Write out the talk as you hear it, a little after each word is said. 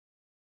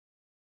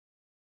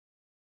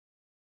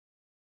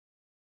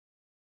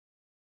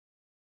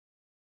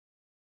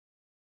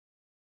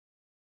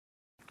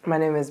My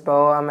name is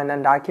Bo. I'm an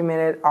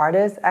undocumented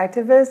artist,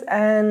 activist,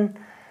 and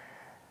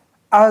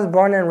I was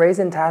born and raised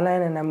in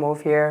Thailand, and I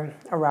moved here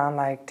around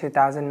like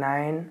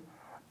 2009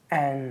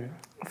 and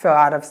fell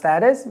out of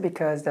status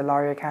because the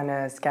lawyer kind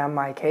of scammed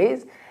my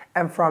case.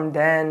 And from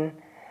then,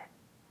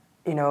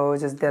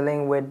 just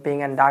dealing with being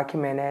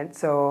undocumented.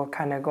 So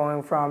kind of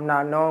going from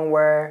not knowing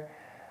where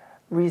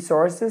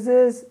resources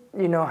is,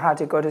 how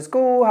to go to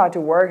school, how to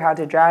work, how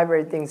to drive,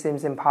 everything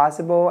seems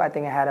impossible. I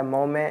think I had a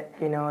moment,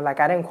 I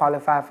didn't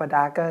qualify for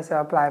DACA, so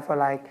I applied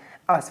for I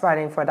was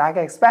fighting for DACA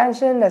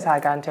expansion. That's how I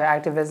got into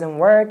activism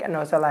work, and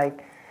also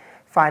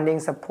finding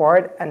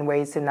support and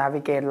ways to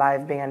navigate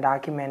life being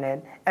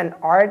undocumented. And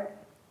art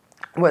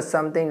was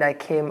something that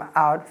came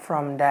out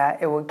from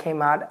that. It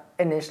came out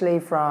initially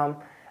from,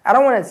 I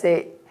don't want to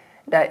say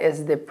that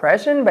it's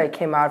depression, but it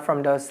came out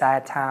from those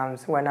sad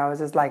times when I was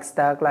just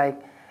stuck,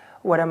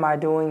 what am I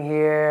doing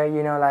here?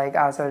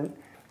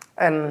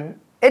 And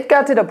it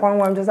got to the point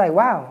where I'm just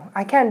wow,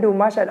 I can't do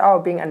much at all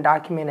being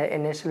undocumented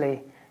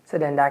initially. So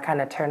then that kind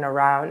of turned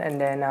around,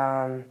 and then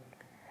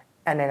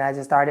I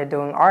just started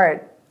doing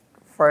art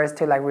first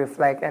to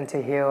reflect and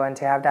to heal and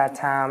to have that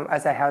time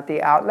as a healthy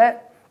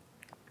outlet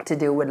to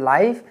deal with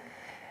life.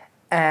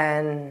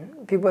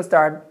 And people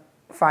start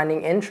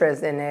finding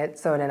interest in it,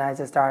 so then I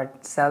just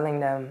start selling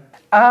them.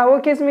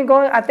 What keeps me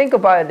going? I think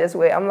about it this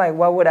way. I'm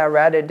what would I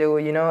rather do?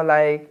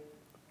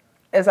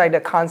 It's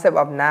the concept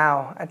of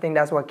now. I think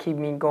that's what keeps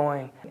me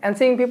going. And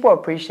seeing people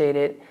appreciate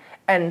it,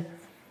 and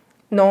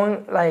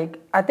knowing,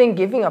 I think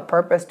giving a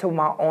purpose to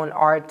my own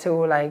art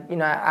too.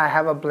 I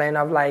have a blend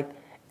of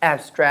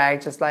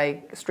abstract, just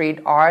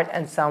street art,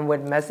 and some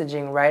with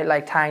messaging,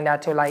 right? Tying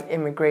that to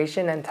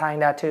immigration and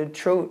tying that to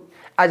truth.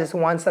 I just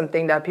want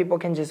something that people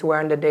can just wear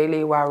on the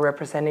daily while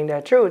representing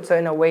their truth. So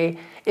in a way,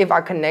 if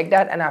I connect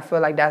that, and I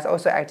feel that's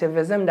also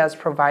activism, that's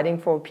providing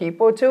for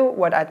people too,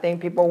 what I think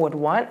people would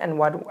want and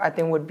what I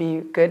think would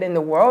be good in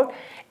the world,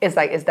 it's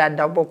that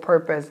double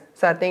purpose.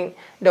 So I think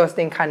those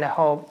things kind of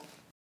help.